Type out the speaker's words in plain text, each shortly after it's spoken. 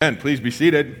And please be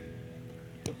seated.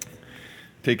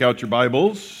 Take out your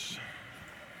Bibles.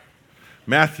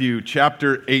 Matthew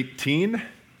chapter 18. If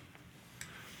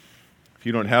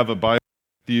you don't have a Bible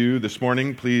with you this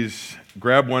morning, please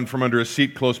grab one from under a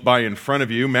seat close by in front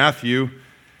of you. Matthew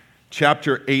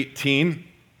chapter 18.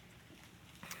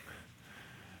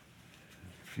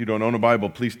 If you don't own a Bible,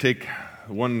 please take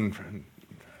one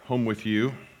home with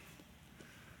you.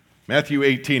 Matthew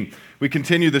 18. We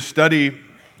continue the study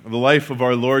of the life of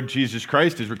our Lord Jesus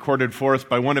Christ is recorded for us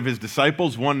by one of his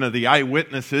disciples, one of the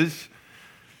eyewitnesses.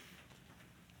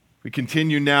 We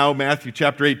continue now, Matthew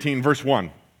chapter 18, verse 1.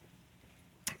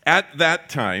 At that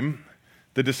time,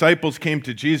 the disciples came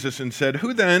to Jesus and said,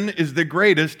 "Who then is the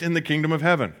greatest in the kingdom of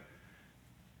heaven?"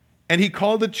 And he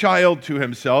called a child to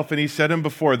himself, and he set him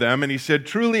before them, and he said,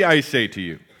 "Truly I say to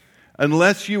you,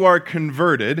 unless you are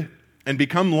converted and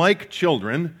become like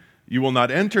children, you will not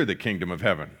enter the kingdom of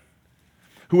heaven.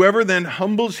 Whoever then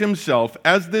humbles himself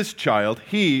as this child,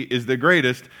 he is the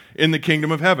greatest in the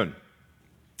kingdom of heaven."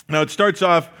 Now it starts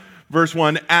off, verse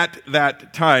 1, at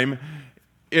that time.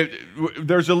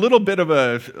 There's a little bit of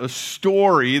a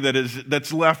story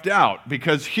that's left out,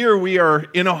 because here we are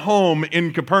in a home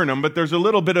in Capernaum, but there's a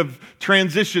little bit of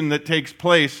transition that takes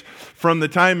place from the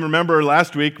time, remember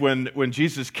last week when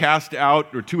Jesus cast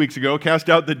out, or 2 weeks ago, cast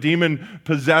out the demon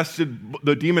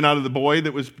out of the boy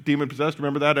that was demon-possessed.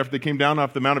 Remember that, after they came down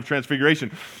off the Mount of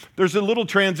Transfiguration? There's a little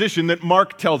transition that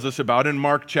Mark tells us about in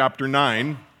Mark chapter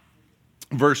 9,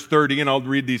 verse 30, and I'll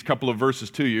read these couple of verses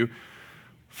to you.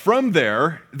 From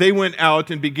there, they went out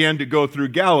and began to go through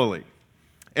Galilee.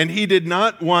 And he did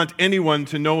not want anyone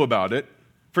to know about it,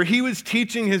 for he was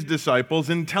teaching his disciples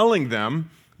and telling them,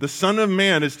 "The Son of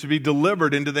Man is to be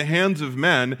delivered into the hands of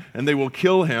men, and they will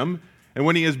kill him. And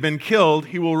when he has been killed,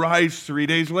 he will rise 3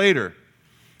 days later."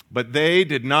 But they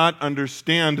did not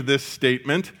understand this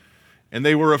statement, and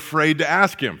they were afraid to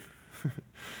ask him.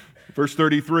 Verse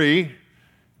 33,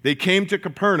 they came to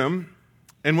Capernaum,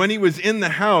 and when he was in the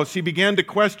house, he began to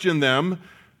question them,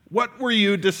 "What were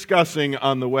you discussing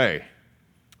on the way?"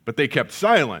 But they kept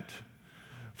silent.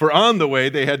 For on the way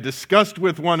they had discussed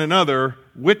with one another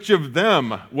which of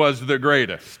them was the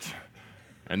greatest.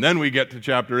 And then we get to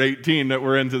chapter 18 that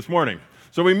we're in this morning.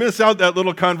 So we miss out that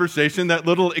little conversation, that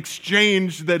little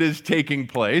exchange that is taking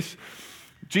place.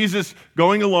 Jesus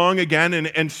going along again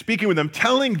and speaking with them,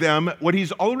 telling them what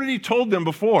he's already told them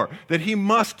before, that he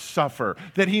must suffer,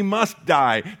 that he must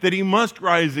die, that he must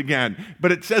rise again.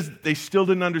 But it says that they still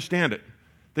didn't understand it.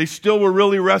 They still were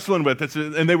really wrestling with it,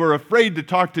 and they were afraid to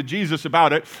talk to Jesus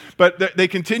about it. But they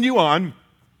continue on.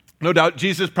 No doubt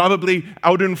Jesus probably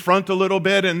out in front a little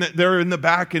bit, and they're in the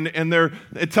back, and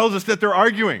it tells us that they're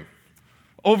arguing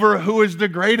over who is the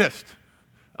greatest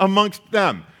amongst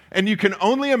them. And you can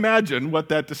only imagine what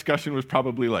that discussion was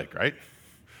probably like, right?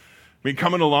 I mean,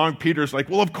 coming along, Peter's like,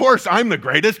 "Well, of course, I'm the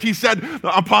greatest. He said,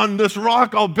 'Upon this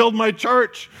rock, I'll build my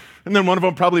church.'" And then one of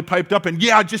them probably piped up, and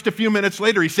just a few minutes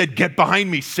later, he said, "Get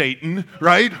behind me, Satan,"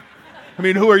 right? I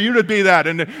mean, who are you to be that?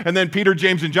 And then Peter,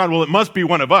 James, and John, well, it must be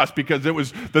one of us, because it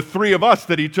was the three of us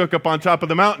that he took up on top of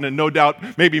the mountain. And no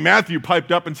doubt, maybe Matthew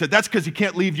piped up and said, "That's because he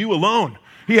can't leave you alone.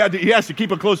 He has to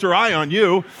keep a closer eye on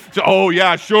you." So, "Oh,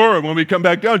 yeah, sure. And when we come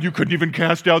back down, you couldn't even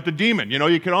cast out the demon."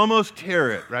 You can almost hear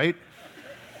it, right?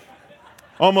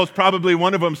 Almost probably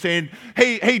one of them saying,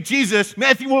 Hey, Jesus,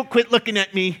 Matthew won't quit looking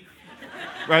at me,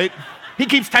 right? He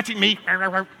keeps touching me,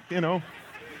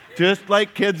 just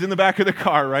like kids in the back of the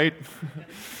car, right?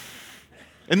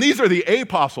 And these are the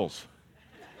apostles.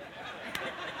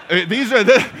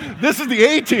 This is the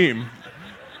A-team.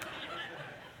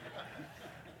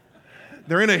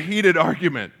 They're in a heated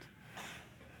argument,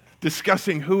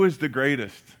 discussing who is the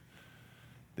greatest.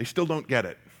 They still don't get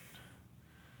it.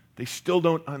 They still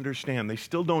don't understand. They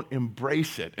still don't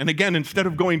embrace it. And again, instead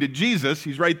of going to Jesus,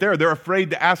 he's right there. They're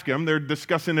afraid to ask him. They're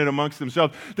discussing it amongst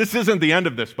themselves. This isn't the end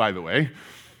of this, by the way.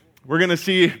 We're going to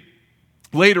see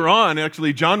later on,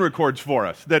 actually, John records for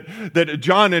us that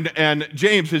John and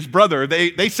James, his brother,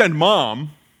 they send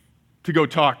mom to go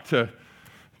talk to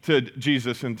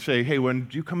Jesus and say, "Hey, when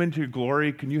you come into your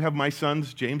glory, can you have my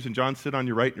sons, James and John, sit on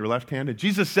your right and your left hand?" And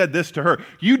Jesus said this to her,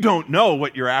 "You don't know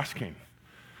what you're asking.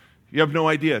 You have no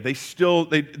idea."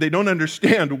 They don't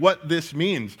understand what this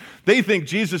means. They think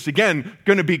Jesus, again,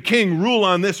 going to be king, rule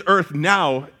on this earth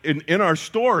now in our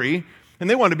story, and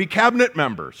they want to be cabinet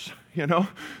members,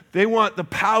 They want the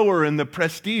power and the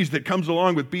prestige that comes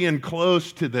along with being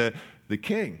close to the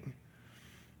king.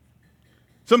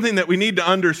 Something that we need to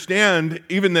understand,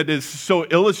 even that is so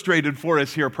illustrated for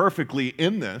us here perfectly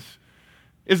in this,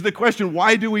 is the question,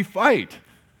 why do we fight?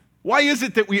 Why is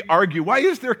it that we argue? Why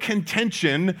is there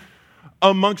contention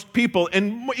amongst people?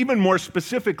 And even more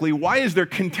specifically, why is there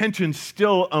contention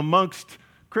still amongst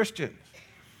Christians?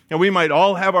 Now, we might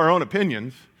all have our own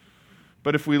opinions,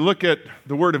 but if we look at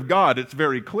the Word of God, it's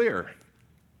very clear.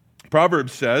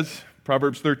 Proverbs says,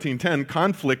 Proverbs 13:10,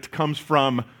 conflict comes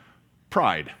from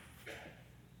pride.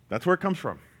 That's where it comes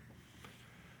from.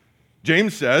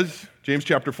 James says, James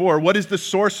chapter 4, what is the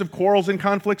source of quarrels and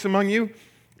conflicts among you?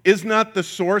 Is not the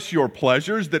source your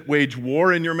pleasures that wage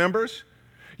war in your members?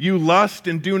 You lust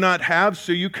and do not have,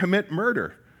 so you commit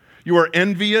murder. You are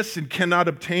envious and cannot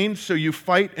obtain, so you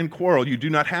fight and quarrel. You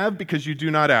do not have because you do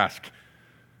not ask.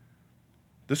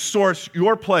 The source,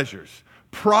 your pleasures.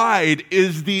 Pride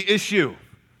is the issue.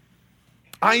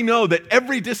 I know that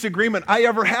every disagreement I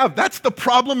ever have, that's the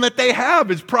problem that they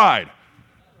have, is pride.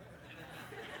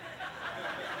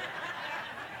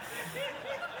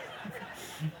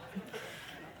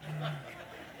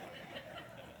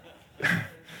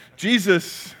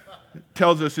 Jesus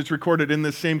tells us, it's recorded in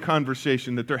this same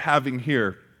conversation that they're having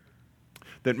here,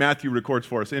 that Matthew records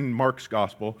for us in Mark's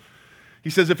gospel. He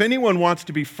says, if anyone wants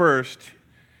to be first,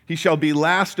 he shall be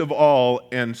last of all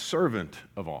and servant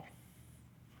of all.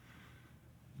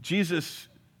 Jesus,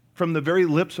 from the very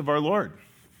lips of our Lord,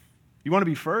 you want to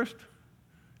be first?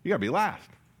 You got to be last.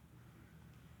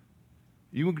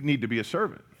 You need to be a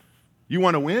servant. You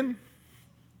want to win?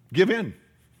 Give in.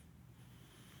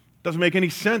 Doesn't make any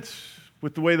sense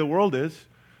with the way the world is.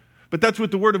 But that's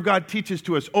what the Word of God teaches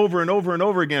to us over and over and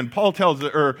over again. Paul tells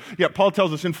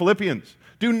us in Philippians,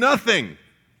 do nothing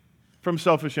from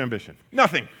selfish ambition.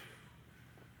 Nothing.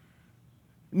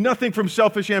 Nothing from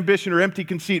selfish ambition or empty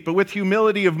conceit, but with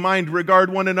humility of mind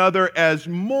regard one another as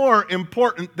more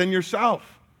important than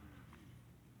yourself.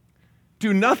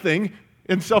 Do nothing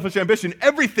in selfish ambition.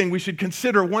 Everything we should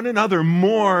consider one another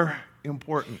more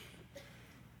important.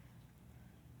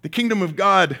 The kingdom of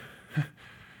God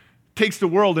takes the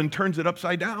world and turns it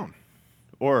upside down,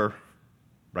 or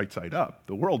right side up.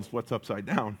 The world's what's upside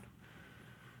down.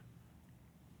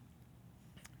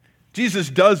 Jesus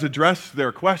does address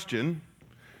their question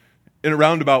in a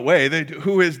roundabout way.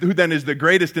 Who then is the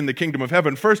greatest in the kingdom of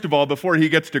heaven? First of all, before he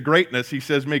gets to greatness, he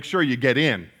says, make sure you get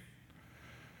in.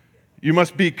 You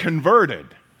must be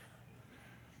converted.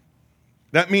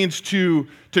 That means to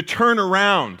turn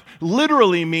around.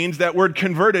 Literally means, that word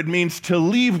converted means to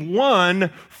leave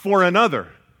one for another.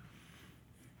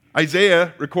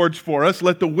 Isaiah records for us,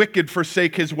 let the wicked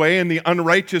forsake his way and the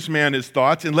unrighteous man his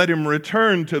thoughts, and let him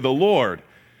return to the Lord,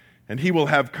 and he will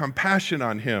have compassion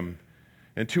on him,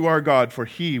 and to our God, for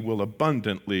he will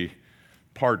abundantly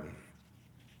pardon.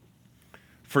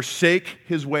 Forsake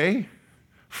his way.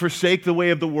 Forsake the way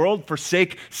of the world,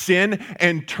 forsake sin,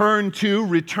 and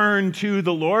return to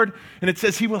the Lord. And it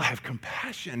says he will have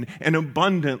compassion and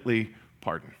abundantly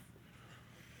pardon.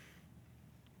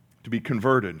 To be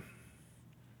converted.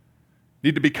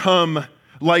 Need to become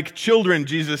like children,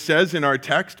 Jesus says in our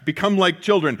text. Become like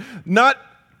children. Not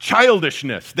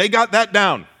childishness. They got that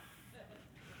down.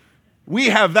 We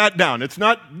have that down. It's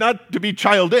not to be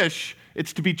childish,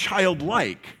 it's to be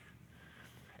childlike.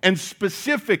 And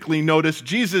specifically, notice,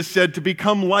 Jesus said to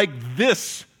become like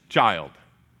this child.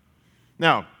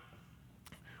 Now,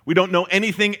 we don't know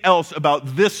anything else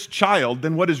about this child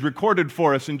than what is recorded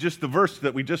for us in just the verse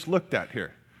that we just looked at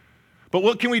here. But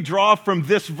what can we draw from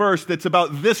this verse that's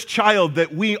about this child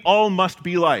that we all must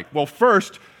be like? Well,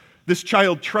 first, this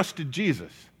child trusted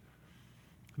Jesus.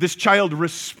 This child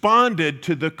responded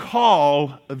to the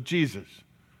call of Jesus.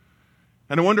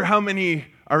 And I wonder how many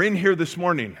are in here this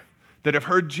morning that have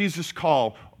heard Jesus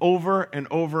call over and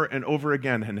over and over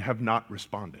again and have not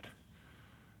responded.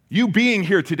 You being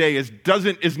here today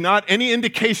is not any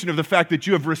indication of the fact that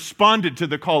you have responded to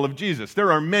the call of Jesus.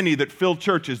 There are many that fill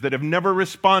churches that have never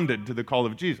responded to the call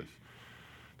of Jesus.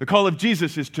 The call of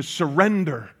Jesus is to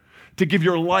surrender, to give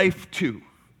your life to.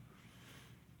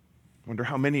 I wonder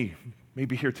how many may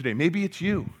be here today. Maybe it's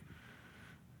you.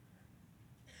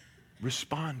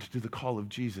 Respond to the call of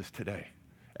Jesus today,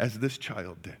 as this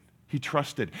child did. He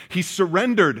trusted. He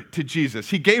surrendered to Jesus.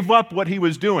 He gave up what he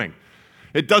was doing.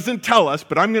 It doesn't tell us,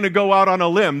 but I'm going to go out on a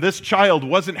limb. This child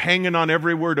wasn't hanging on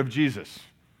every word of Jesus.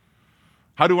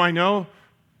 How do I know?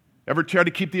 Ever try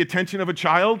to keep the attention of a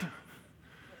child?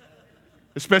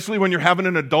 Especially when you're having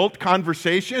an adult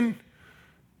conversation?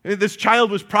 This child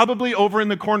was probably over in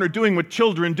the corner doing what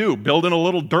children do, building a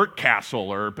little dirt castle,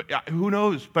 or who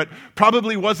knows, but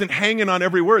probably wasn't hanging on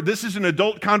every word. This is an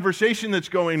adult conversation that's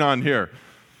going on here.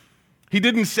 He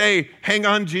didn't say, hang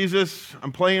on, Jesus,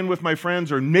 I'm playing with my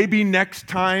friends, or maybe next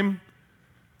time.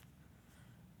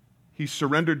 He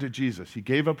surrendered to Jesus. He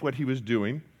gave up what he was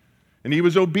doing, and he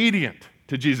was obedient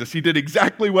to Jesus. He did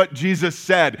exactly what Jesus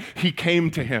said. He came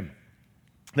to him.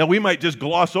 Now, we might just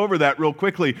gloss over that real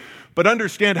quickly, but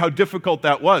understand how difficult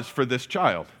that was for this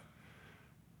child.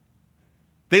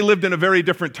 They lived in a very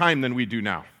different time than we do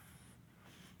now.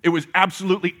 It was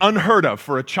absolutely unheard of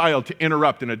for a child to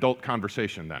interrupt an adult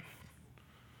conversation then.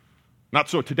 Not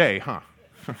so today, huh?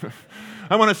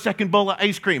 I want a second bowl of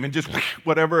ice cream and just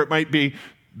whatever it might be.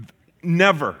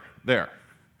 Never there.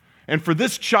 And for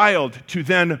this child to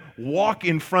then walk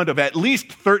in front of at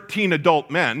least 13 adult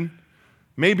men,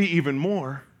 maybe even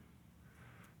more,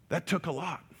 that took a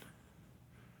lot.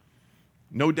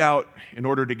 No doubt, in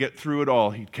order to get through it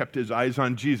all, he kept his eyes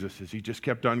on Jesus as he just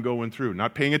kept on going through,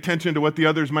 not paying attention to what the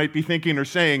others might be thinking or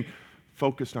saying,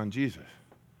 focused on Jesus.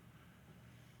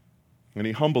 And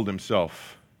he humbled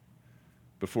himself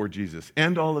before Jesus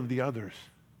and all of the others.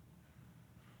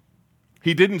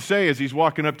 He didn't say as he's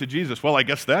walking up to Jesus, well, I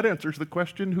guess that answers the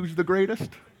question, who's the greatest?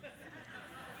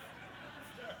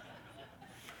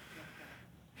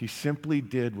 He simply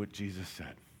did what Jesus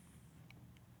said.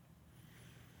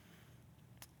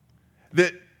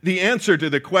 The answer to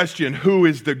the question, who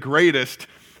is the greatest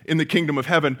in the kingdom of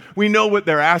heaven, we know what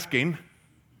they're asking.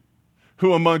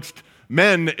 Who amongst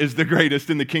men is the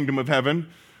greatest in the kingdom of heaven?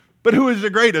 But who is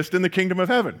the greatest in the kingdom of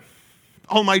heaven?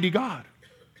 Almighty God.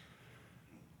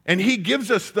 And he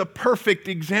gives us the perfect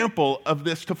example of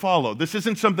this to follow. This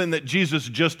isn't something that Jesus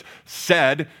just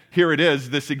said. Here it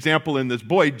is, this example in this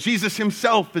boy. Jesus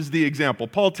himself is the example.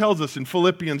 Paul tells us in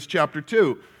Philippians chapter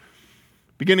 2,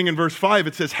 beginning in verse 5,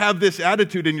 it says, have this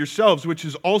attitude in yourselves, which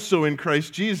is also in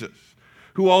Christ Jesus,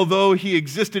 who although he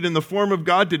existed in the form of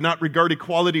God, did not regard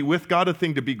equality with God a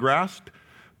thing to be grasped,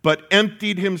 but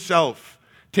emptied himself,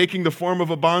 taking the form of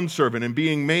a bondservant and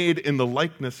being made in the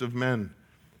likeness of men.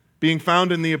 Being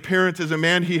found in the appearance as a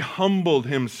man, he humbled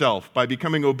himself by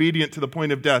becoming obedient to the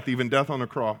point of death, even death on a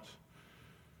cross.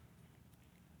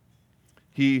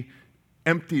 He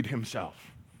emptied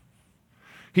himself.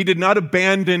 He did not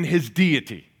abandon his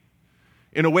deity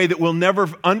in a way that we'll never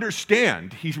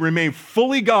understand. He remained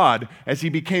fully God as he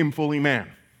became fully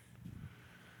man.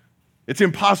 It's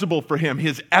impossible for him.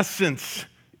 His essence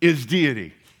is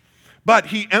deity. But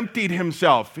he emptied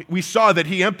himself. We saw that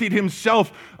he emptied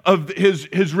himself of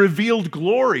his revealed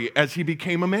glory as he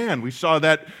became a man. We saw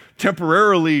that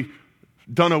temporarily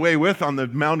done away with on the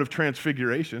Mount of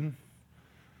Transfiguration.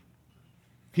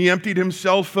 He emptied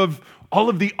himself of all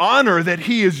of the honor that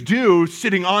he is due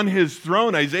sitting on his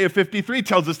throne. Isaiah 53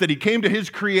 tells us that he came to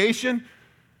his creation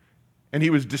and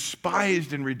he was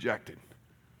despised and rejected.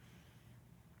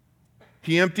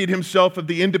 He emptied himself of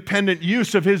the independent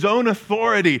use of his own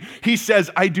authority. He says,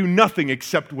 I do nothing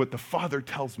except what the Father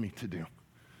tells me to do.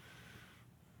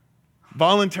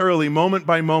 Voluntarily, moment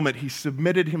by moment, he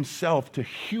submitted himself to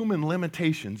human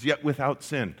limitations, yet without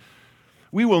sin.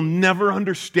 We will never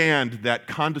understand that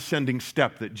condescending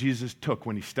step that Jesus took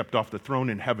when he stepped off the throne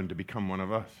in heaven to become one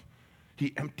of us.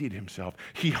 He emptied himself.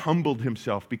 He humbled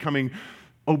himself, becoming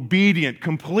obedient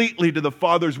completely to the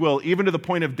Father's will, even to the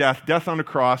point of death, death on a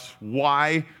cross.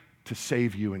 Why? To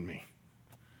save you and me.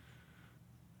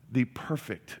 The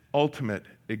perfect, ultimate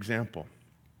example.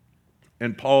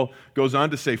 And Paul goes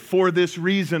on to say, for this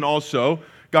reason also,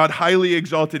 God highly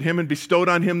exalted him and bestowed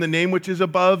on him the name which is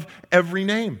above every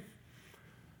name.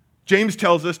 James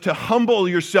tells us to humble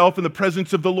yourself in the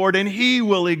presence of the Lord and he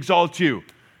will exalt you.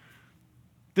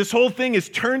 This whole thing is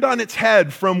turned on its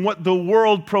head from what the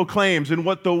world proclaims and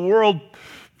what the world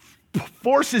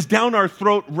forces down our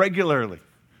throat regularly.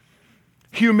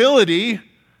 Humility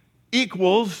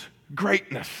equals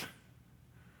greatness.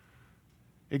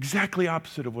 Exactly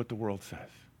opposite of what the world says.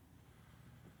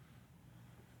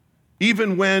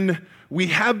 Even when we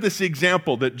have this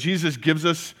example that Jesus gives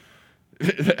us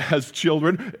as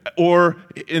children, or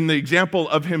in the example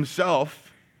of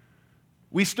himself,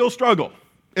 we still struggle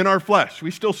in our flesh.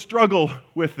 We still struggle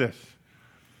with this.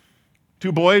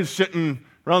 Two boys sitting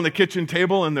around the kitchen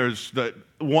table, and there's the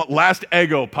last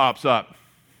Eggo pops up.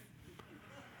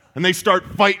 And they start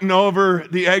fighting over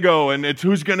the Eggo, and it's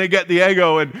who's going to get the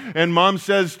Eggo. And mom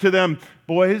says to them,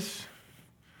 boys,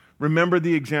 remember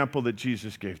the example that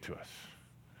Jesus gave to us.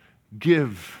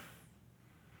 Give.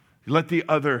 Let the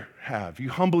other have. You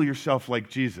humble yourself like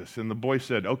Jesus. And the boy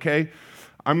said, okay,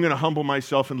 I'm going to humble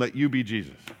myself and let you be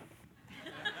Jesus.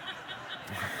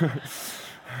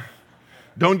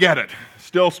 Don't get it.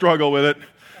 Still struggle with it.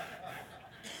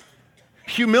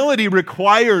 Humility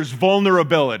requires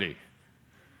vulnerability.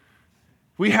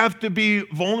 We have to be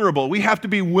vulnerable. We have to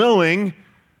be willing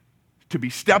to be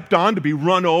stepped on, to be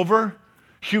run over.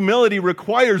 Humility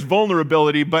requires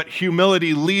vulnerability, but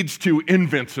humility leads to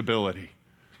invincibility.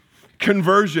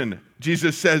 Conversion,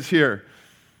 Jesus says here,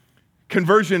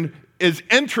 Conversion is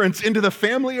entrance into the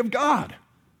family of God.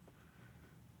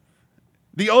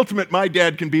 The ultimate my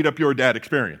dad can beat up your dad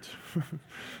experience.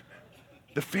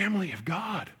 The family of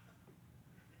God.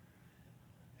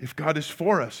 If God is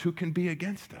for us, who can be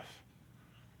against us?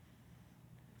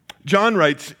 John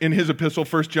writes in his epistle,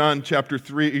 1 John chapter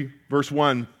 3, verse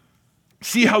 1,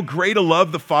 "See how great a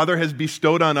love the Father has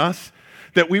bestowed on us,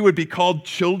 that we would be called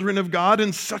children of God,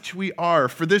 and such we are.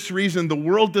 For this reason, the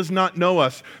world does not know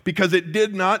us, because it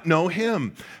did not know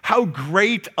him." How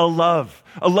great a love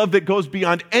that goes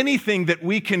beyond anything that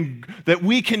we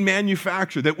can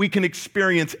manufacture, that we can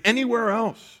experience anywhere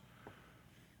else.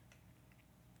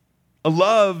 A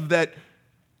love that,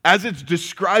 as it's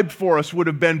described for us, would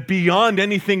have been beyond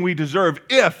anything we deserve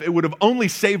if it would have only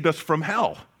saved us from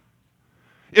hell.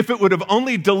 If it would have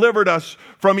only delivered us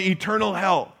from eternal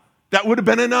hell. That would have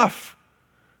been enough.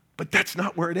 But that's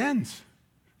not where it ends.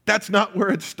 That's not where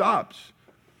it stops.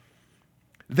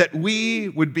 That we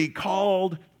would be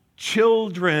called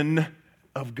children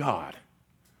of God.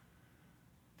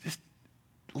 Just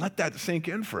let that sink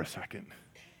in for a second.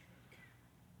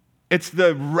 It's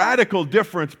the radical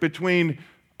difference between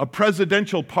a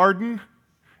presidential pardon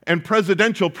and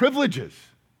presidential privileges.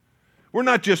 We're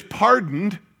not just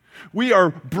pardoned. We are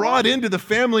brought into the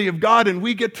family of God, and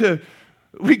we get to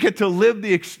live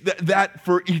that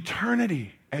for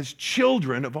eternity as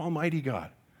children of Almighty God.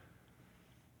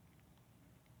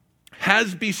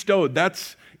 Has bestowed,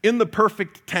 that's in the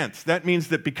perfect tense. That means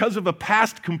that because of a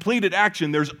past completed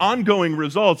action, there's ongoing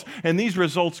results, and these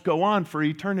results go on for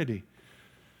eternity.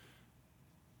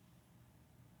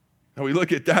 Now we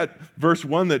look at that verse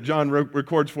 1 that John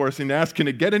records for us and ask, can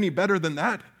it get any better than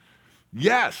that?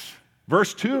 Yes.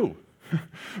 Verse 2.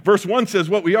 Verse 1 says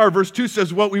what we are. Verse 2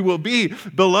 says what we will be.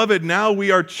 Beloved, now we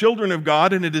are children of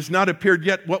God, and it has not appeared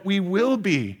yet what we will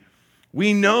be.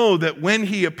 We know that when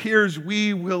he appears,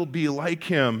 we will be like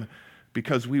him,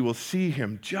 because we will see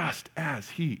him just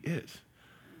as he is.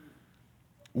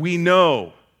 We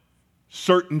know,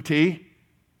 certainty,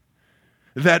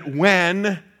 that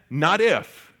when, not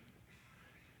if,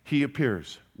 he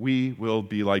appears, we will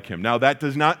be like him. Now, that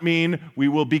does not mean we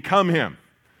will become him.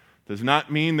 Does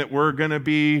not mean that we're going to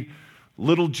be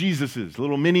little Jesuses,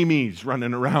 little mini-me's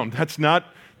running around. That's not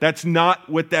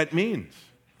what that means.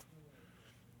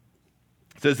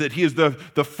 It says that he is the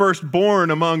firstborn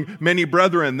among many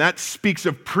brethren. That speaks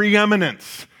of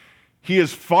preeminence. He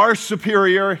is far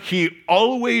superior. He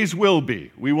always will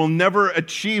be. We will never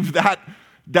achieve that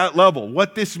level.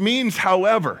 What this means,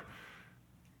 however,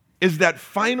 is that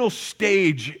final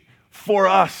stage for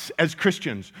us as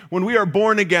Christians. When we are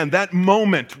born again, that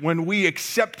moment when we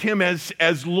accept him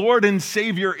as Lord and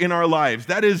Savior in our lives,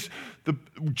 that is the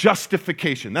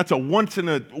justification. That's a once in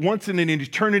an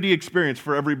eternity experience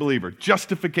for every believer.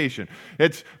 Justification.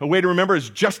 It's a way to remember is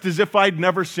just as if I'd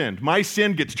never sinned. My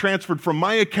sin gets transferred from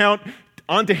my account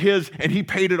onto his, and he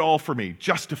paid it all for me.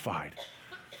 Justified.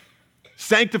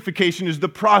 Sanctification is the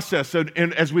process, and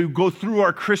as we go through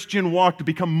our Christian walk to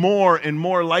become more and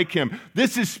more like him.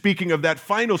 This is speaking of that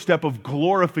final step of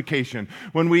glorification,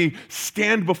 when we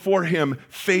stand before him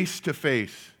face to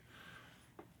face.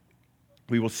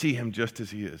 We will see him just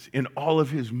as he is, in all of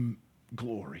his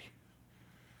glory,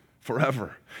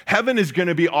 forever. Heaven is going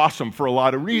to be awesome for a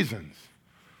lot of reasons.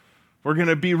 We're going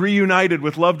to be reunited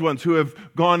with loved ones who have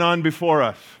gone on before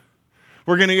us.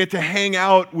 We're going to get to hang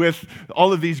out with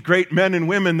all of these great men and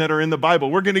women that are in the Bible.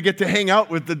 We're going to get to hang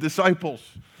out with the disciples.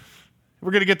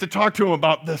 We're going to get to talk to them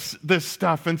about this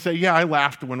stuff and say, yeah, I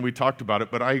laughed when we talked about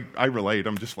it, but I relate.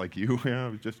 I'm just like you. Yeah, I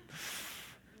was just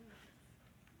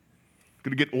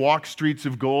going to walk streets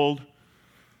of gold.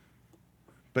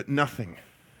 But nothing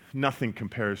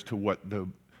compares to what the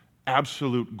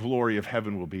absolute glory of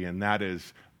heaven will be, and that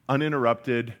is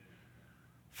uninterrupted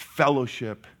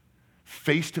fellowship,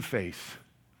 face-to-face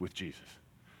with Jesus.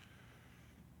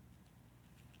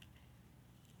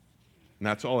 And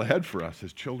that's all ahead for us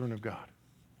as children of God.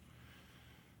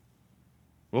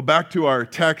 Well, back to our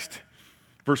text,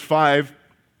 verse 5.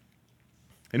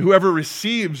 And whoever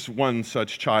receives one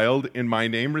such child in my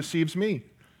name receives me.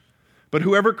 But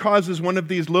whoever causes one of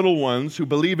these little ones who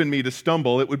believe in me to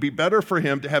stumble, it would be better for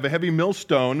him to have a heavy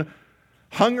millstone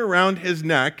hung around his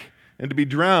neck and to be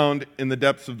drowned in the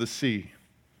depths of the sea.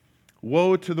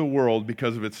 Woe to the world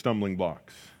because of its stumbling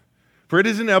blocks. For it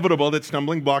is inevitable that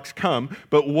stumbling blocks come,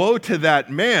 but woe to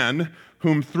that man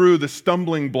whom through the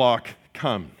stumbling block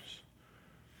comes.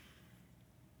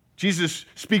 Jesus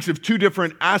speaks of two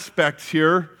different aspects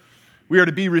here. We are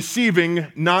to be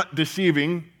receiving, not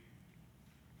deceiving.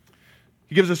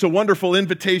 He gives us a wonderful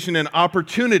invitation and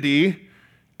opportunity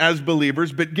as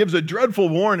believers, but gives a dreadful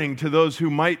warning to those who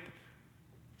might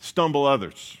stumble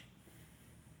others.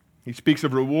 He speaks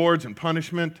of rewards and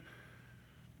punishment.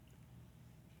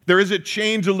 There is a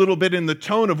change a little bit in the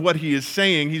tone of what he is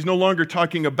saying. He's no longer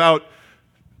talking about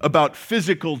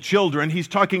physical children. He's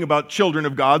talking about children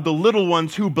of God, the little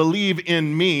ones who believe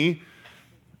in me,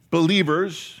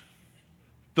 believers,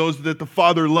 those that the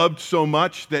Father loved so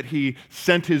much that he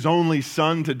sent his only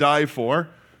Son to die for.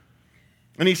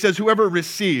 And he says, whoever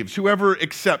receives, whoever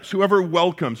accepts, whoever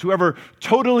welcomes, whoever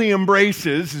totally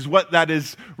embraces is what that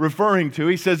is referring to.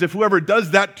 He says, if whoever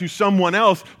does that to someone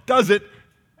else does it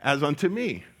as unto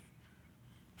me.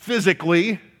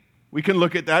 Physically, we can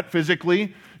look at that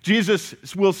physically.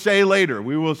 Jesus will say later,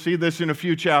 we will see this in a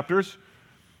few chapters,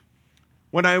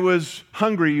 when I was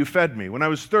hungry, you fed me. When I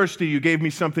was thirsty, you gave me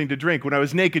something to drink. When I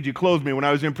was naked, you clothed me. When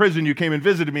I was in prison, you came and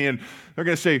visited me. And they're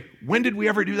going to say, when did we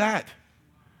ever do that?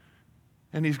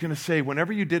 And he's going to say,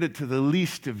 whenever you did it to the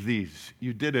least of these,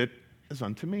 you did it as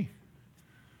unto me.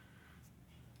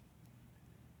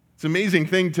 It's an amazing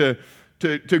thing to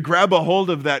grab a hold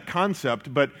of that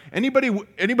concept, but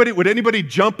would anybody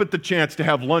jump at the chance to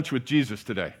have lunch with Jesus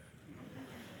today?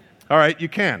 All right, you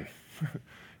can.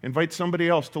 Invite somebody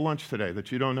else to lunch today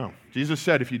that you don't know. Jesus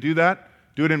said, if you do that,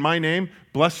 do it in my name,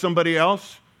 bless somebody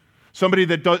else, somebody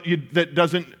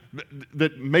that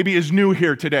maybe is new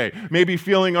here today, maybe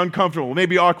feeling uncomfortable,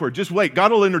 maybe awkward. Just wait.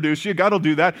 God will introduce you. God will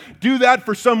do that. Do that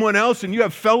for someone else, and you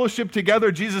have fellowship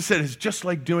together. Jesus said, it's just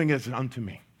like doing it unto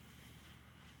me.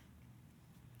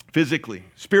 Physically,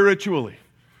 spiritually.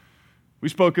 We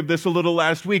spoke of this a little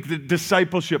last week, the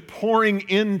discipleship, pouring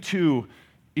into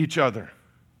each other.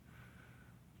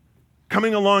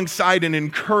 Coming alongside and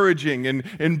encouraging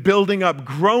and building up,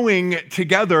 growing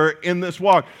together in this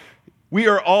walk. We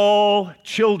are all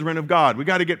children of God. We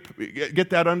got to get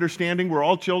that understanding. We're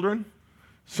all children.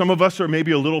 Some of us are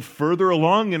maybe a little further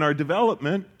along in our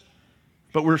development,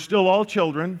 but we're still all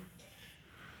children.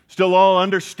 Still all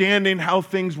understanding how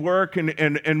things work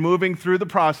and moving through the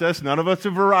process. None of us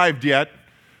have arrived yet.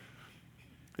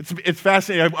 It's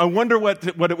fascinating. I wonder what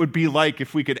it would be like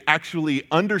if we could actually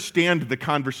understand the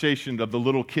conversation of the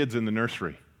little kids in the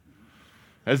nursery.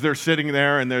 As they're sitting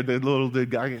there and they're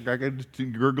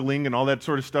gurgling and all that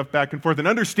sort of stuff back and forth and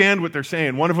understand what they're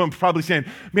saying. One of them is probably saying,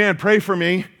 man, pray for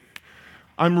me.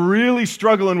 I'm really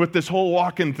struggling with this whole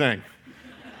walking thing.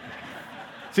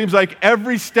 Seems like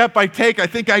every step I take, I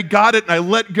think I got it, and I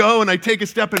let go, and I take a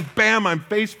step, and bam, I'm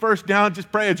face first down,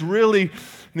 just pray. It's really...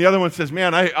 And the other one says,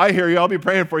 man, I hear you, I'll be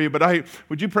praying for you, but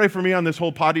would you pray for me on this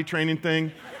whole potty training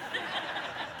thing?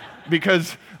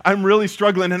 Because I'm really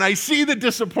struggling, and I see the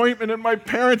disappointment in my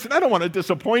parents, and I don't want to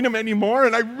disappoint them anymore,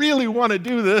 and I really want to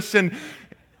do this. And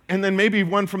then maybe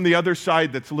one from the other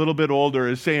side that's a little bit older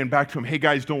is saying back to him, hey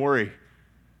guys, don't worry.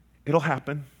 It'll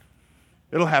happen.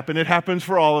 It'll happen. It happens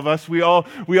for all of us. We all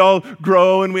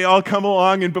grow and we all come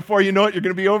along, and before you know it, you're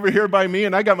going to be over here by me,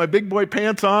 and I got my big boy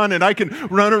pants on, and I can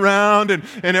run around, and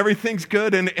everything's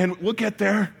good, and we'll get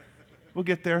there. We'll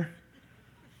get there.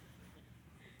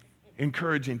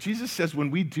 Encouraging. Jesus says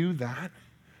when we do that,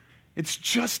 it's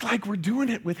just like we're doing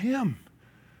it with him.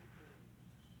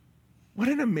 What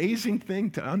an amazing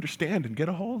thing to understand and get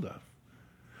a hold of.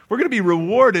 We're going to be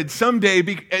rewarded someday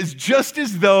just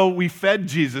as though we fed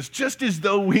Jesus, just as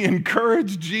though we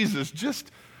encouraged Jesus. Just,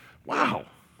 wow.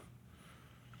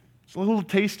 It's a little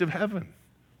taste of heaven.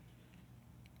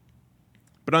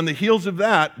 But on the heels of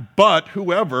that, but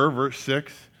whoever, verse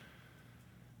 6,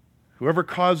 whoever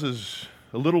causes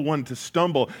a little one to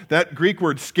stumble, that Greek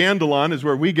word scandalon is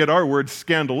where we get our word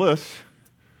scandalous.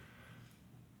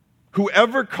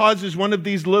 Whoever causes one of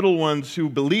these little ones who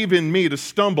believe in me to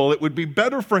stumble, it would be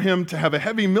better for him to have a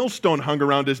heavy millstone hung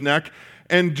around his neck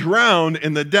and drown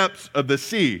in the depths of the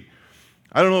sea.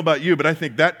 I don't know about you, but I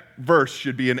think that verse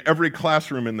should be in every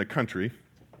classroom in the country.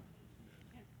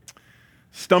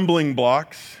 Stumbling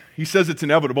blocks. He says it's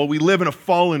inevitable. We live in a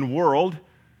fallen world.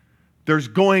 There's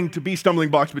going to be stumbling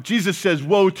blocks, but Jesus says,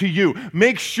 woe to you.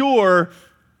 Make sure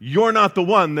you're not the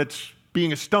one that's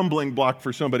being a stumbling block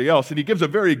for somebody else. And he gives a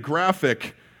very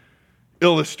graphic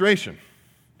illustration.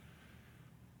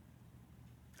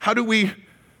 How do we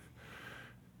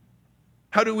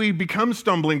become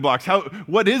stumbling blocks?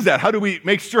 What is that? How do we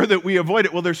make sure that we avoid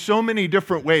it? Well, there's so many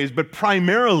different ways, but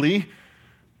primarily,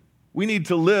 we need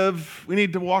to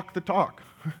walk the talk.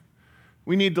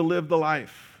 We need to live the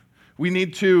life. We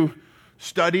need to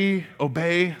study,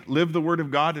 obey, live the Word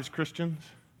of God as Christians.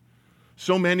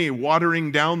 So many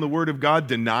watering down the Word of God,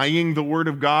 denying the Word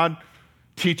of God,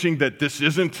 teaching that this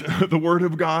isn't the Word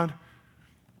of God.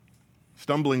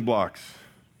 Stumbling blocks.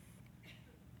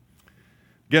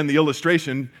 Again, the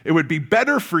illustration, it would be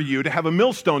better for you to have a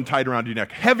millstone tied around your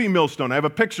neck. Heavy millstone. I have a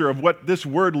picture of what this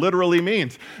word literally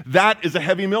means. That is a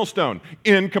heavy millstone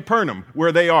in Capernaum,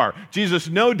 where they are. Jesus,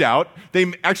 no doubt,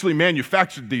 they actually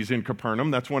manufactured these in Capernaum.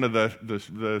 That's one of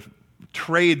the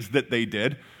trades that they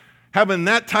did. Having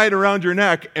that tied around your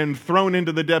neck and thrown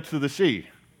into the depths of the sea.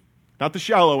 Not the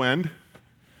shallow end,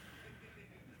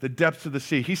 the depths of the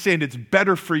sea. He's saying it's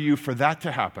better for you for that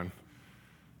to happen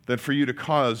than for you to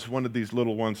cause one of these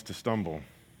little ones to stumble.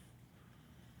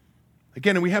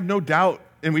 Again, and we have no doubt,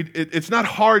 and it's not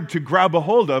hard to grab a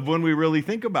hold of when we really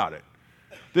think about it.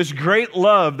 This great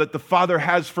love that the Father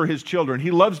has for his children.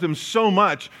 He loves them so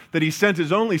much that he sent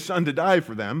his only Son to die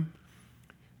for them,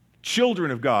 children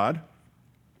of God,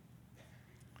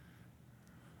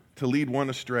 to lead one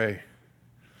astray.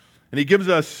 And he gives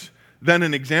us then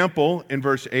an example in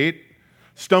verse 8,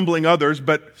 stumbling others,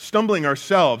 but stumbling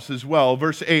ourselves as well.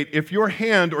 Verse 8, if your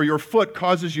hand or your foot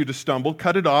causes you to stumble,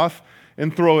 cut it off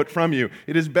and throw it from you.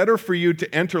 It is better for you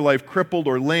to enter life crippled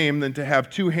or lame than to have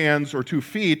 2 hands or 2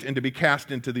 feet and to be cast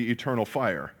into the eternal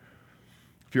fire.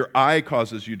 If your eye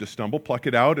causes you to stumble, pluck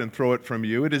it out and throw it from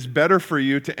you. It is better for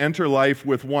you to enter life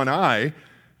with 1 eye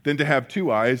than to have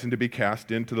 2 eyes and to be cast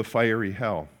into the fiery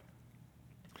hell.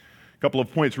 A couple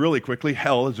of points really quickly.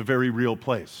 Hell is a very real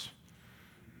place.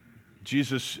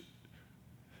 Jesus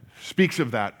speaks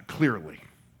of that clearly.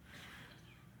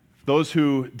 Those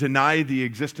who deny the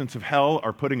existence of hell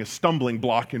are putting a stumbling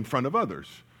block in front of others.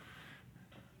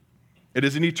 It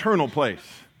is an eternal place.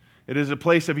 It is a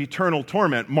place of eternal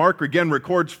torment. Mark again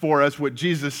records for us what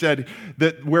Jesus said,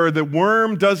 that where the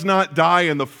worm does not die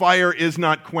and the fire is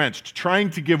not quenched, trying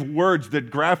to give words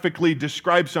that graphically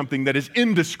describe something that is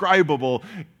indescribable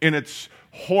in its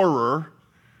horror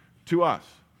to us.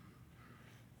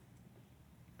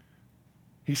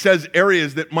 He says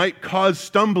areas that might cause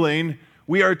stumbling,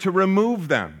 we are to remove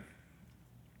them.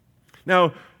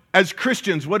 Now, as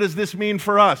Christians, what does this mean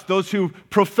for us? Those who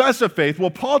profess a faith,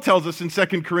 well, Paul tells us in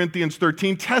 2 Corinthians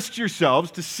 13, test yourselves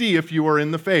to see if you are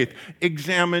in the faith.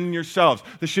 Examine yourselves.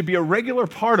 This should be a regular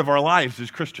part of our lives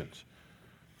as Christians.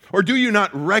 Or do you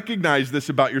not recognize this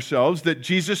about yourselves, that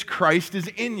Jesus Christ is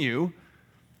in you,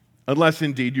 unless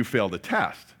indeed you fail the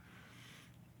test?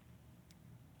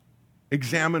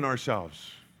 Examine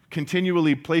ourselves.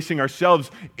 Continually placing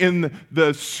ourselves in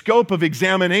the scope of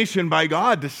examination by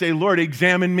God to say, Lord,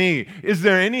 examine me. Is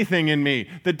there anything in me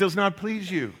that does not please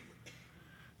you?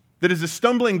 That is a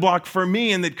stumbling block for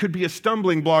me and that could be a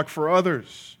stumbling block for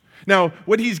others. Now,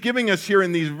 what he's giving us here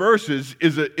in these verses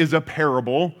is a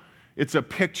parable. It's a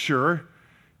picture.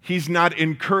 He's not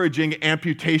encouraging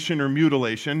amputation or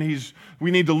mutilation.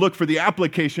 We need to look for the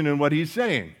application in what he's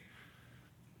saying.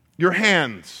 Your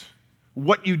hands,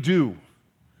 what you do.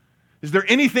 Is there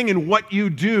anything in what you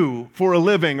do for a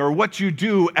living or what you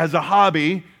do as a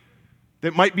hobby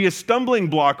that might be a stumbling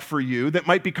block for you, that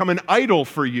might become an idol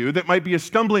for you, that might be a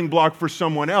stumbling block for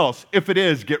someone else? If it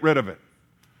is, get rid of it.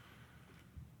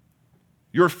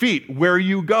 Your feet, where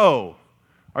you go.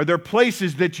 Are there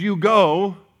places that you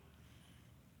go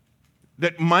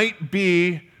that might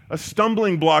be a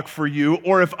stumbling block for you,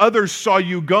 or if others saw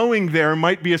you going there,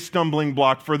 might be a stumbling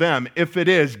block for them? If it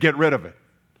is, get rid of it.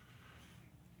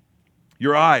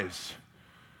 Your eyes,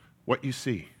 what you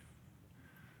see.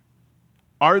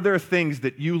 Are there things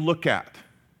that you look at,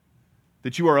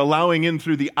 that you are allowing in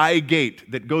through the eye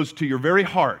gate that goes to your very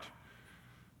heart,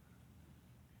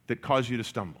 that cause you to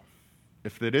stumble?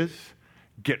 If it is,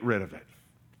 get rid of it.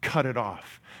 Cut it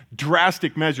off.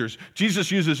 Drastic measures.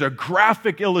 Jesus uses a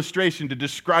graphic illustration to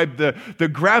describe the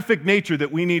graphic nature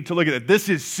that we need to look at it. This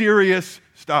is serious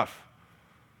stuff.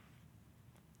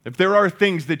 If there are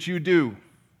things that you do,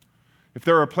 if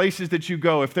there are places that you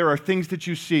go, if there are things that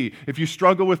you see, if you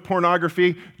struggle with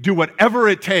pornography, do whatever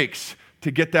it takes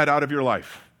to get that out of your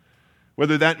life.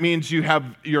 Whether that means you have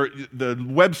the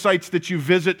websites that you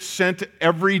visit sent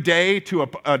every day to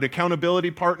an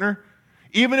accountability partner,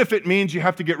 even if it means you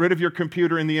have to get rid of your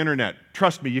computer and the internet.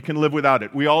 Trust me, you can live without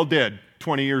it. We all did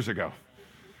 20 years ago.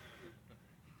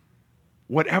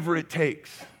 Whatever it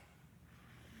takes.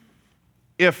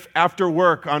 If after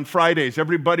work on Fridays,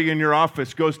 everybody in your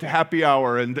office goes to happy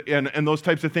hour and those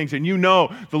types of things, and you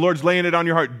know the Lord's laying it on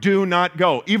your heart, do not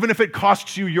go. Even if it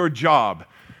costs you your job,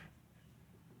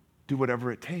 do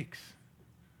whatever it takes.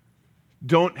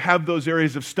 Don't have those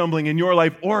areas of stumbling in your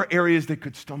life or areas that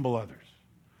could stumble others.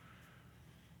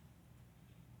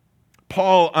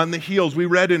 Paul, on the heels, we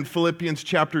read in Philippians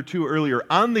chapter 2 earlier,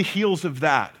 on the heels of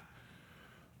that,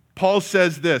 Paul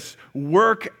says this,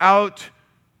 work out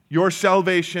your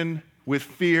salvation with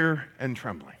fear and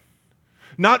trembling.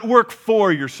 Not work for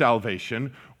your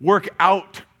salvation, work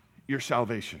out your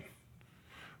salvation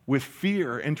with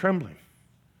fear and trembling.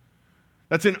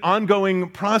 That's an ongoing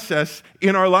process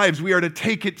in our lives. We are to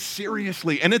take it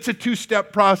seriously, and it's a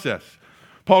two-step process.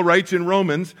 Paul writes in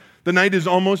Romans, "The night is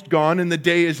almost gone and the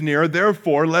day is near.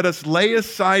 Therefore, let us lay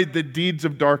aside the deeds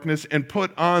of darkness and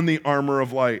put on the armor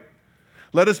of light.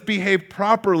 Let us behave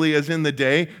properly as in the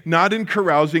day, not in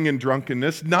carousing and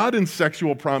drunkenness, not in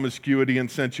sexual promiscuity and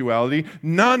sensuality,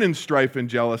 not in strife and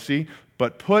jealousy,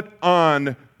 but put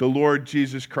on the Lord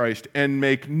Jesus Christ and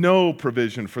make no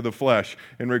provision for the flesh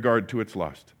in regard to its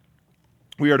lust."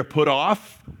 We are to put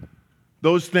off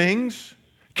those things,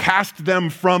 cast them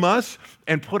from us,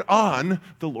 and put on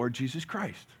the Lord Jesus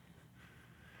Christ.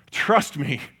 Trust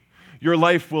me, your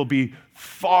life will be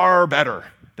far better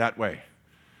that way.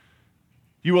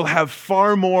 You will have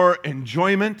far more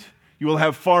enjoyment. You will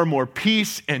have far more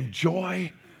peace and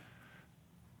joy.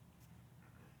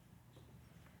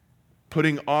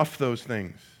 Putting off those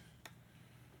things.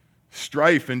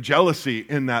 Strife and jealousy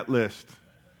in that list.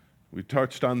 We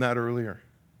touched on that earlier.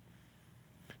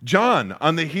 John,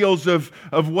 on the heels of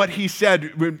what he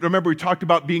said, remember we talked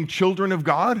about being children of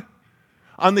God?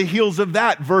 On the heels of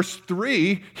that, verse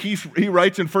 3, he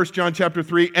writes in 1 John chapter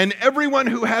 3, "And everyone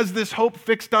who has this hope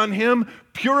fixed on him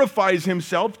purifies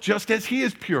himself just as he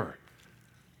is pure."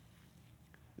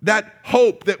 That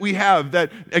hope that we have,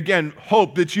 that, again,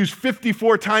 hope that's used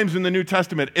 54 times in the New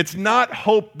Testament, it's not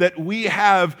hope that we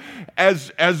have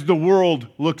as the world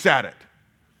looks at it.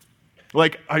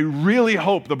 Like, I really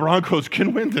hope the Broncos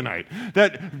can win tonight.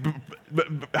 That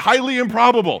highly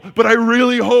improbable, but I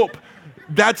really hope.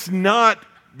 That's not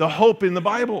the hope in the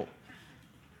Bible.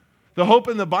 The hope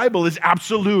in the Bible is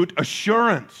absolute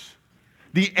assurance,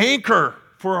 the anchor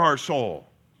for our soul.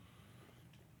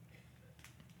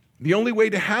 The only way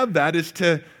to have that is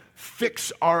to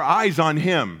fix our eyes on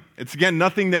Him. It's, again,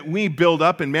 nothing that we build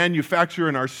up and manufacture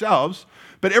in ourselves,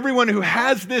 but everyone who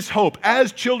has this hope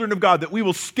as children of God, that we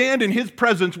will stand in His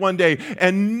presence one day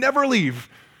and never leave,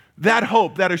 that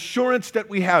hope, that assurance that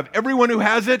we have, everyone who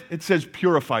has it, it says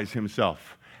purifies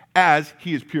himself as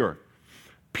he is pure.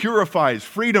 Purifies,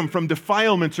 freedom from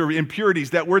defilements or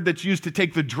impurities, that word that's used to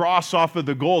take the dross off of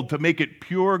the gold, to make it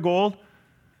pure gold.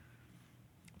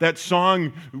 That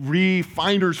song,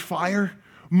 Refiner's Fire,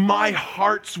 my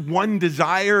heart's one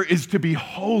desire is to be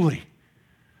holy,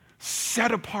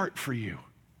 set apart for you.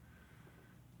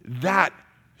 That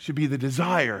should be the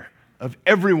desire of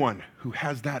everyone who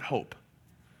has that hope,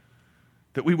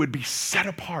 that we would be set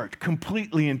apart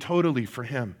completely and totally for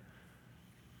Him.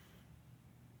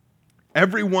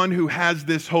 Everyone who has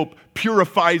this hope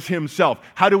purifies himself.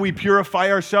 How do we purify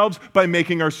ourselves? By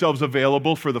making ourselves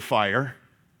available for the fire.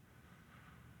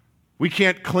 We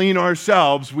can't clean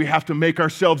ourselves. We have to make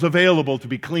ourselves available to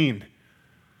be cleaned.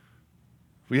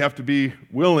 We have to be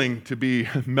willing to be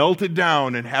melted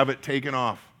down and have it taken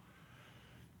off.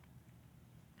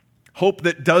 Hope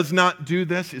that does not do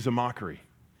this is a mockery.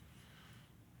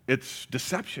 It's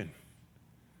deception.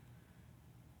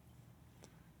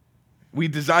 We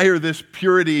desire this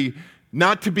purity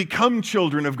not to become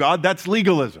children of God. That's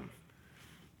legalism.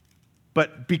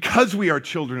 But because we are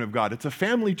children of God, it's a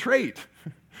family trait,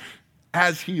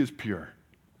 as He is pure.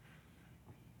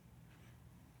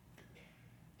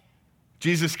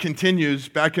 Jesus continues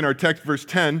back in our text, verse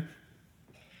 10,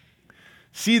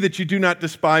 "See that you do not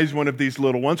despise one of these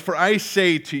little ones, for I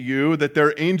say to you that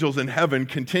their angels in heaven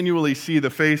continually see the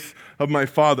face of my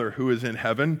Father who is in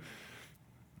heaven."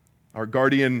 Our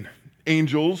guardian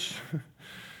angels.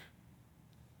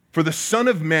 "For the Son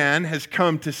of Man has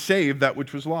come to save that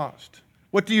which was lost."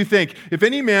 What do you think? If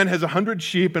any man has 100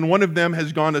 sheep and one of them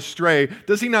has gone astray,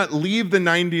 does he not leave the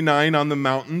 99 on the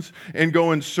mountains and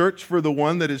go and search for the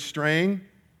one that is straying?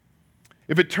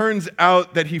 If it turns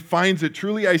out that he finds it,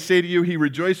 truly I say to you, he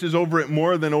rejoices over it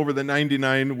more than over the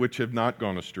 99 which have not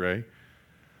gone astray.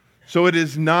 So it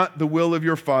is not the will of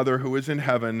your Father who is in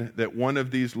heaven that one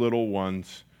of these little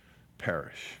ones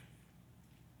perish.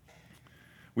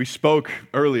 We spoke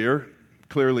earlier,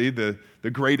 clearly, the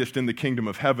greatest in the kingdom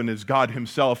of heaven is God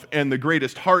Himself, and the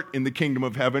greatest heart in the kingdom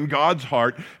of heaven, God's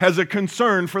heart, has a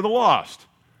concern for the lost.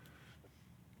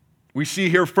 We see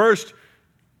here first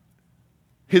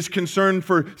His concern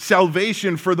for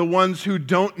salvation for the ones who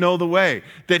don't know the way,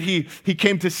 that He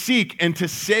came to seek and to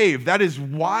save. That is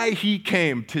why He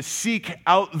came, to seek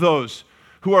out those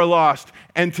who are lost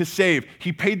and to save.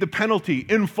 He paid the penalty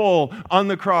in full on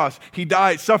the cross. He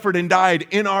died, suffered and died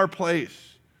in our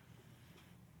place.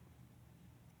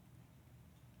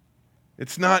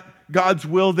 It's not God's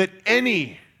will that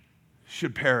any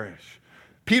should perish.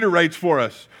 Peter writes for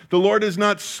us, "The Lord is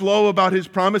not slow about His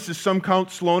promise, as some count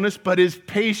slowness, but is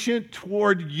patient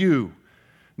toward you,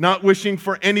 not wishing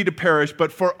for any to perish,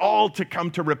 but for all to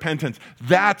come to repentance.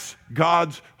 That's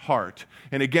God's heart.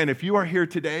 And again, if you are here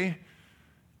today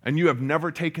and you have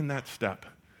never taken that step,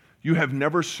 you have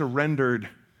never surrendered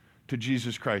to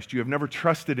Jesus Christ, you have never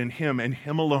trusted in Him and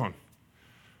Him alone,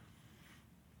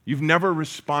 you've never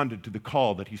responded to the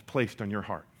call that He's placed on your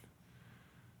heart,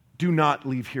 do not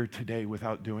leave here today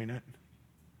without doing it.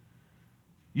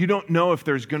 You don't know if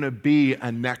there's going to be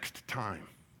a next time.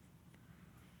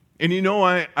 And you know,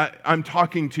 I'm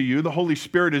talking to you. The Holy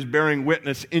Spirit is bearing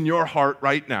witness in your heart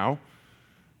right now.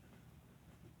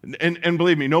 And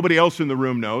believe me, nobody else in the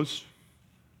room knows,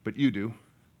 but you do.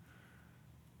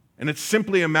 And it's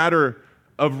simply a matter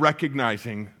of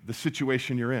recognizing the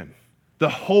situation you're in, the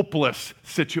hopeless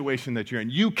situation that you're in.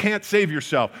 You can't save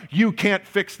yourself. You can't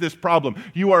fix this problem.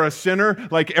 You are a sinner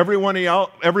like everyone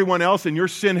else, and your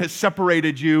sin has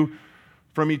separated you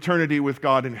from eternity with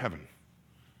God in heaven.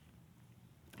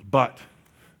 But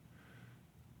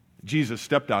Jesus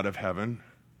stepped out of heaven,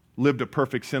 lived a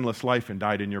perfect sinless life, and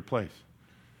died in your place.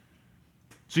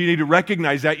 So you need to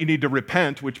recognize that. You need to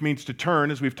repent, which means to turn,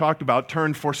 as we've talked about.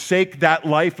 Turn, forsake that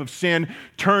life of sin,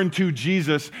 turn to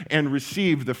Jesus, and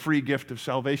receive the free gift of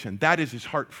salvation. That is His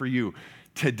heart for you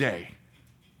today.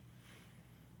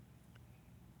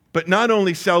 But not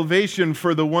only salvation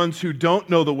for the ones who don't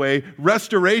know the way,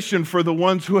 restoration for the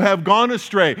ones who have gone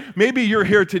astray. Maybe you're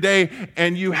here today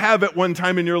and you have at one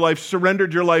time in your life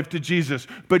surrendered your life to Jesus,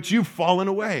 but you've fallen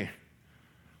away.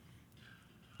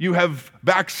 You have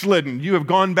backslidden. You have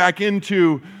gone back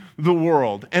into the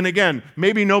world. And again,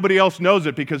 maybe nobody else knows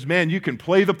it because, man, you can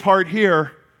play the part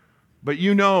here, but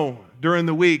you know during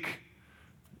the week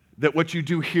that what you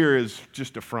do here is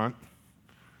just a front.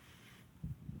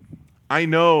 I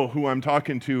know who I'm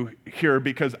talking to here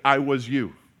because I was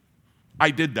you. I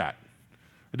did that.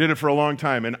 I did it for a long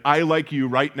time, and I, like you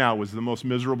right now, was the most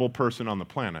miserable person on the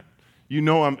planet. You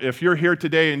know, if you're here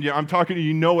today and I'm talking to you,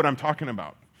 you know what I'm talking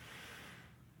about.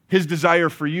 His desire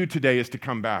for you today is to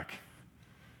come back,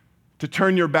 to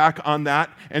turn your back on that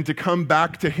and to come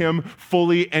back to Him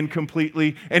fully and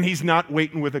completely. And He's not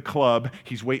waiting with a club.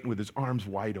 He's waiting with His arms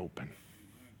wide open.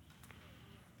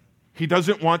 He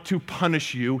doesn't want to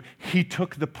punish you. He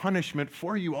took the punishment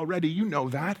for you already. You know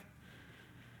that.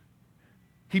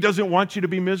 He doesn't want you to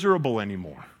be miserable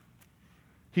anymore.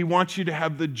 He wants you to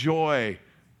have the joy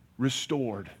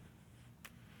restored.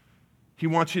 He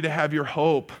wants you to have your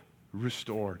hope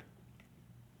restored.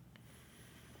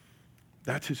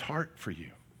 That's His heart for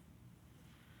you.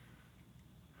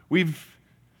 We've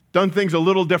done things a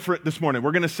little different this morning.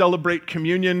 We're going to celebrate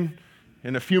communion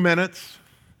in a few minutes.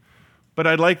 But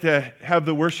I'd like to have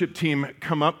the worship team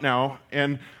come up now,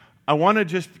 and I want to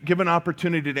just give an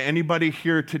opportunity to anybody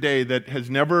here today that has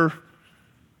never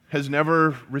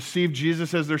received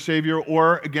Jesus as their Savior,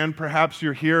 or again, perhaps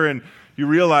you're here and you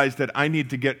realize that I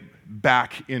need to get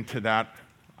back into that.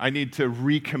 I need to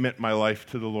recommit my life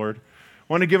to the Lord.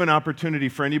 I want to give an opportunity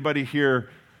for anybody here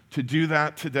to do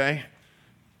that today.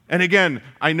 And again,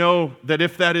 I know that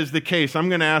if that is the case, I'm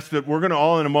going to ask that we're going to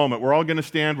all in a moment, we're all going to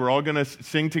stand, we're all going to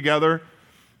sing together.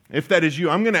 If that is you,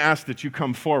 I'm going to ask that you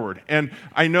come forward. And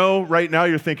I know right now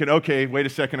you're thinking, okay, wait a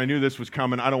second, I knew this was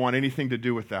coming. I don't want anything to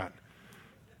do with that.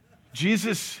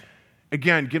 Jesus,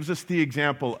 again, gives us the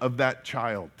example of that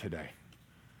child today.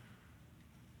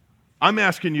 I'm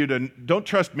asking you to don't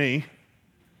trust me.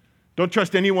 Don't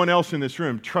trust anyone else in this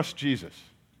room. Trust Jesus.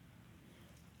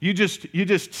 You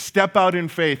just step out in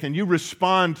faith and you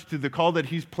respond to the call that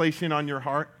He's placing on your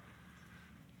heart.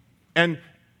 And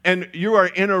you are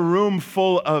in a room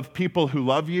full of people who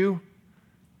love you.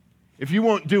 If you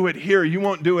won't do it here, you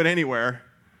won't do it anywhere.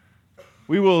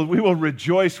 We will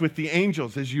rejoice with the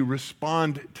angels as you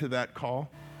respond to that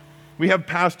call. We have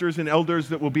pastors and elders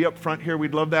that will be up front here.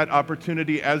 We'd love that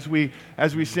opportunity as we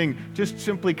sing. Just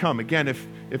simply come. Again,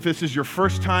 if this is your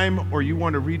first time or you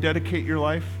want to rededicate your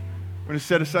life, we're going to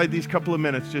set aside these couple of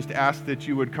minutes, just ask that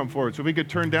you would come forward. So we could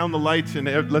turn down the lights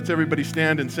and let's everybody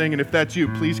stand and sing. And if that's you,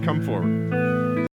 please come forward.